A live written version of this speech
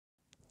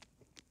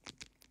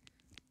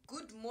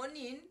Good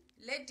morning,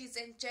 ladies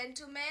and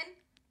gentlemen,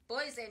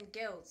 boys and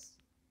girls.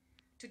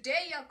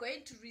 Today you are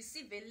going to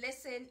receive a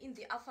lesson in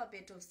the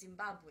alphabet of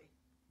Zimbabwe.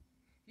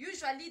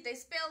 Usually they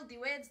spell the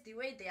words the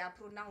way they are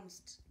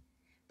pronounced.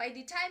 By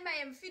the time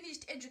I am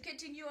finished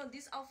educating you on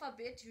this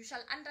alphabet, you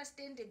shall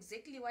understand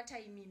exactly what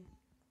I mean.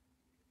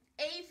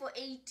 A for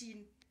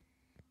 18,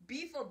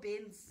 B for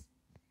Benz,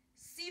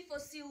 C for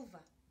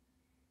silver,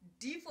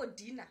 D for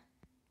dinner,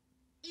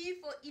 E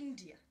for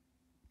India,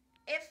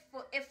 F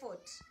for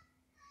effort,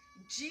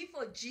 G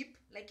for jeep,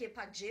 like a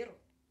Pajero,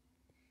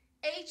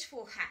 H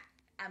for ha,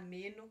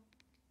 ameno,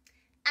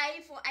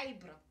 I for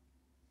eyebrow,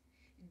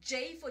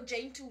 J for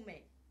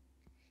gentleman,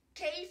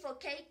 K for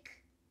cake,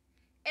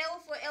 L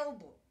for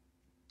elbow,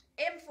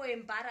 M for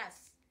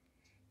embarrass,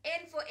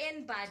 N for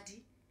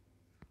anybody,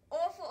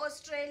 O for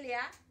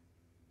Australia,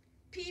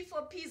 P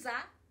for pizza,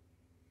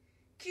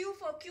 Q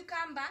for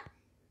cucumber,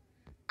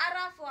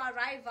 R for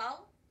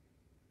arrival,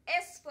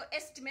 S for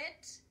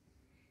estimate,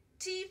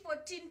 T for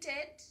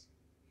tinted,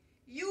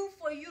 U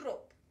for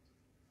Europe,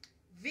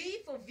 V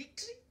for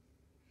victory,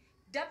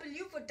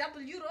 W for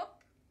double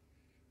Europe,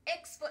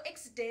 X for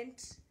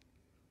accident,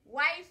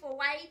 Y for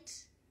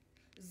white,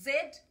 Z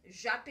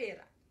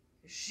japera.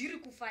 Jiri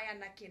kufaya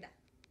nakeda.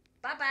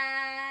 Bye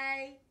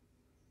bye.